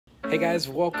Hey guys,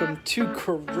 welcome to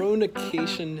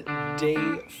Coronacation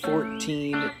Day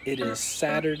 14. It is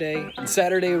Saturday. And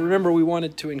Saturday, remember, we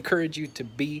wanted to encourage you to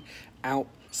be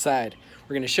outside.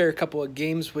 We're going to share a couple of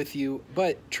games with you,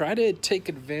 but try to take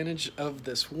advantage of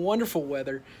this wonderful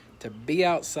weather to be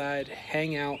outside,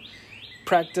 hang out,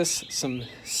 practice some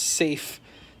safe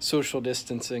social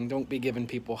distancing. Don't be giving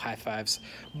people high fives.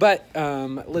 But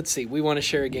let's see. We want to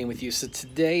share a game with you. So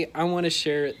today I want to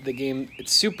share the game.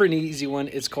 It's super an easy one.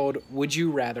 It's called Would You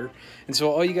Rather. And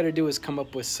so all you got to do is come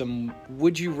up with some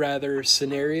would you rather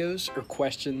scenarios or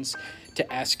questions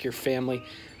to ask your family.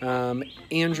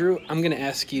 Andrew, I'm going to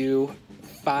ask you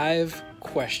 5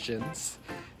 questions,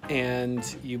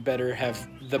 and you better have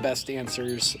the best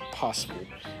answers possible.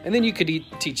 And then you could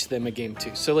teach them a game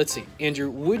too. So let's see.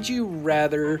 Andrew, would you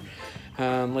rather,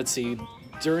 let's see,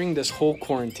 during this whole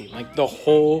quarantine, like the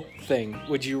whole thing,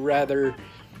 would you rather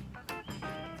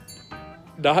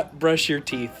not brush your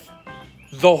teeth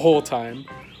the whole time?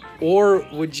 Or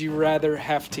would you rather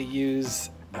have to use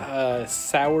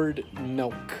soured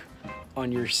milk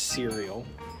on your cereal?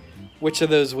 Which of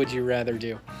those would you rather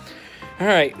do? All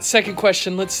right, second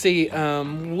question. Let's see.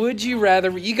 Would you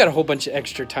rather, you got a whole bunch of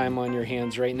extra time on your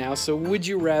hands right now, so would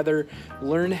you rather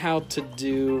learn how to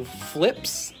do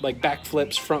flips, like back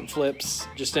flips, front flips,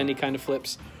 just any kind of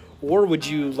flips, or would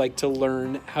you like to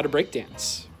learn how to break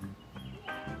dance?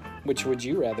 Which would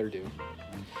you rather do?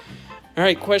 All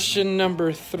right, question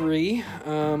number 3.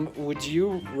 Would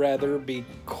you rather be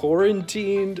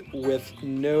quarantined with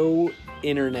no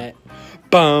internet?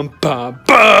 Bum, bum,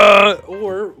 bum.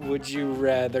 Or would you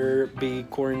rather be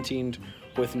quarantined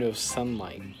with no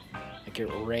sunlight? Like it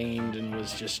rained and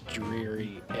was just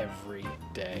dreary every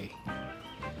day.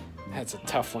 That's a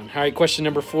tough one. All right, question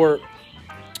number 4.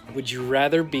 Would you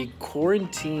rather be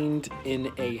quarantined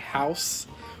in a house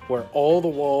where all the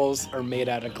walls are made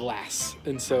out of glass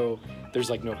and so there's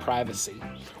like no privacy?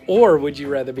 Or would you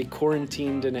rather be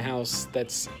quarantined in a house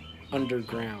that's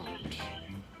underground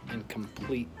and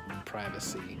complete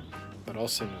privacy, but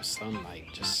also no sunlight,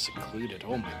 just secluded?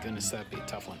 Oh my goodness, that'd be a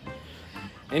tough one.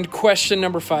 And question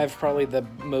number 5, probably the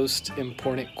most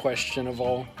important question of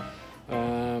all.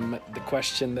 The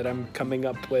question that I'm coming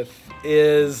up with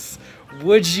is,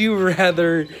 would you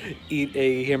rather eat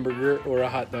a hamburger or a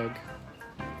hot dog?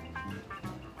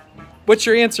 What's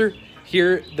your answer?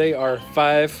 Here they are,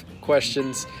 5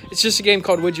 questions. It's just a game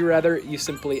called Would You Rather. You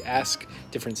simply ask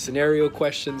different scenario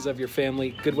questions of your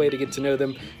family. Good way to get to know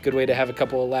them. Good way to have a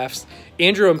couple of laughs.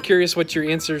 Andrew, I'm curious what your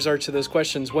answers are to those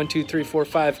questions. 1, 2, 3, 4,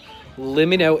 5. Let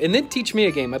me know. And then teach me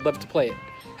a game. I'd love to play it.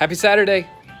 Happy Saturday.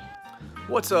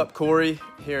 What's up, Corey?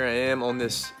 Here I am on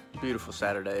this beautiful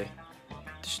Saturday.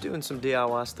 Just doing some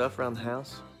DIY stuff around the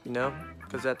house, you know,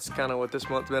 because that's kind of what this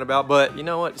month's been about. But you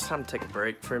know what? It's time to take a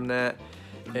break from that.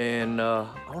 And I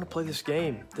want to play this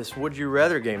game, this Would You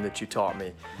Rather game that you taught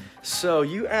me. So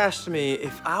you asked me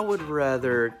if I would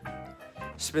rather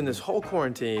spend this whole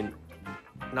quarantine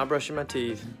not brushing my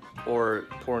teeth or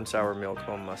pouring sour milk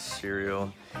on my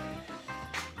cereal.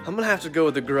 I'm gonna have to go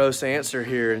with the gross answer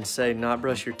here and say not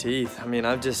brush your teeth. I mean,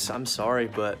 I'm sorry,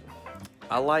 but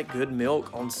I like good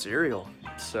milk on cereal.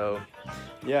 So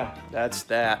yeah, that's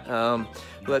that.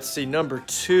 Let's see, number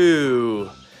 2.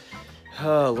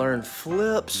 Learn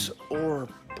flips or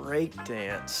break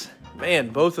dance. Man,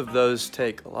 both of those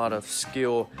take a lot of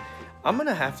skill. I'm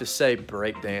gonna have to say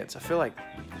break dance. I feel like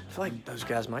those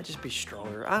guys might just be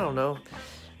stronger. I don't know.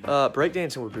 Break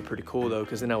dancing would be pretty cool though,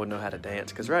 because then I would know how to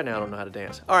dance. Because right now I don't know how to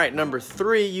dance. All right, number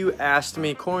 3. You asked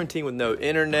me quarantine with no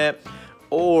internet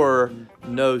or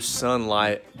no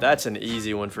sunlight. That's an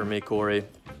easy one for me, Corey.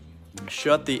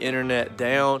 Shut the internet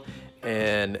down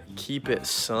and keep it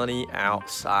sunny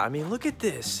outside. I mean, look at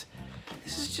this.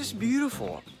 This is just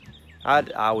beautiful.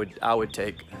 I would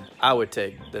take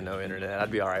the no internet. I'd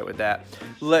be all right with that.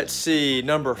 Let's see.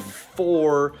 Number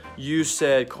 4, you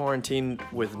said quarantine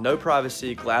with no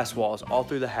privacy, glass walls all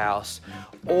through the house,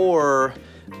 or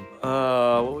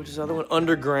what was this other one?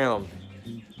 Underground,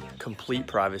 complete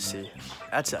privacy.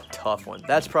 That's a tough one.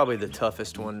 That's probably the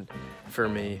toughest one for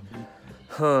me.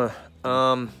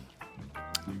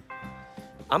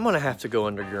 I'm gonna have to go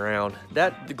underground.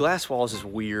 The glass walls is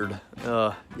weird.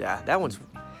 Yeah, that one's,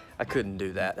 I couldn't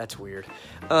do that. That's weird.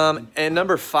 And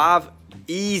number 5,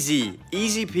 easy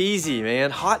peasy,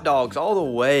 man. Hot dogs all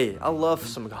the way. I love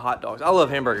some hot dogs. I love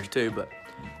hamburgers too, but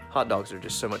hot dogs are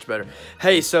just so much better.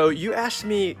 Hey, so you asked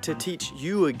me to teach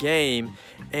you a game,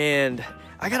 and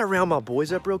I gotta round my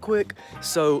boys up real quick.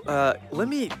 So I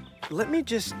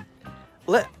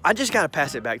just gotta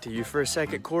pass it back to you for a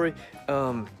second, Corey.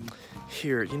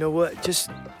 Here, you know what? Just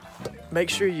make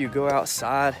sure you go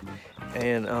outside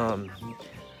and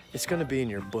it's gonna be in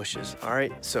your bushes, all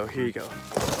right? So here you go.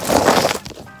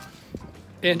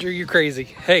 Andrew, you're crazy.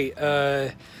 Hey,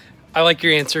 I like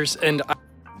your answers, and I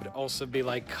would also be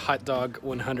like hot dog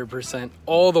 100%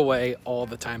 all the way, all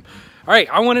the time. All right,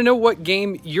 I want to know what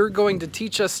game you're going to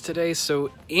teach us today.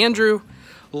 So, Andrew,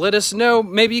 let us know.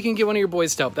 Maybe you can get one of your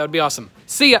boys to help. That would be awesome.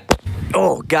 See ya.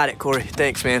 Oh, got it, Corey.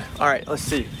 Thanks, man. All right, let's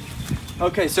see.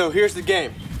 Okay, so here's the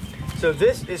game. So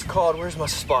this is called, where's my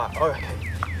spot? All right.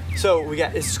 So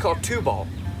this is called two ball.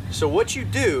 So what you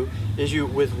do is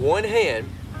with one hand,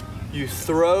 you're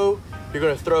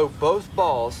gonna throw both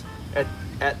balls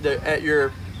at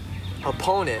your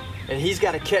opponent, and he's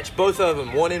got to catch both of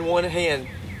them, one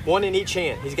in each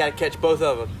hand. He's got to catch both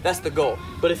of them. That's the goal.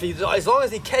 But as long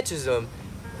as he catches them,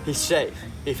 he's safe.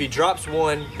 If he drops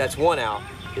one, that's one out.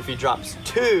 If he drops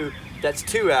two, that's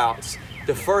two outs.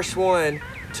 The first one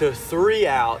to 3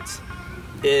 outs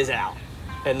is out,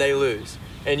 and they lose,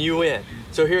 and you win.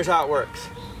 So here's how it works.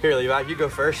 Here, Levi, you go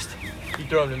first. You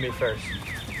throw them to me first.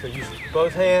 So use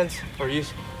both hands,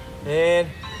 and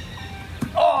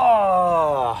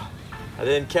oh! I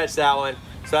didn't catch that one,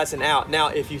 so that's an out. Now,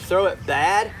 if you throw it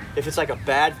bad, if it's like a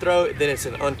bad throw, then it's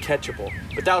an uncatchable.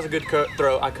 But that was a good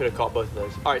throw. I could have caught both of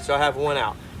those. All right, so I have one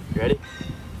out. You ready?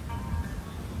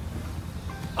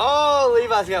 Oh,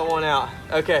 Levi's got one out.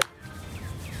 Okay.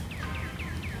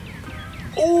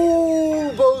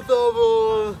 Oh, both of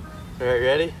them. All right,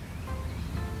 ready?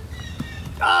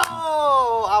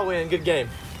 Oh, I win. Good game.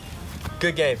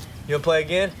 Good game. You want to play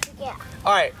again? Yeah.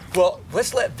 All right, well,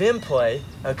 let's let them play,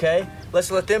 okay?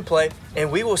 Let's let them play,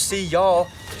 and we will see y'all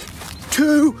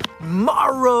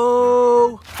tomorrow.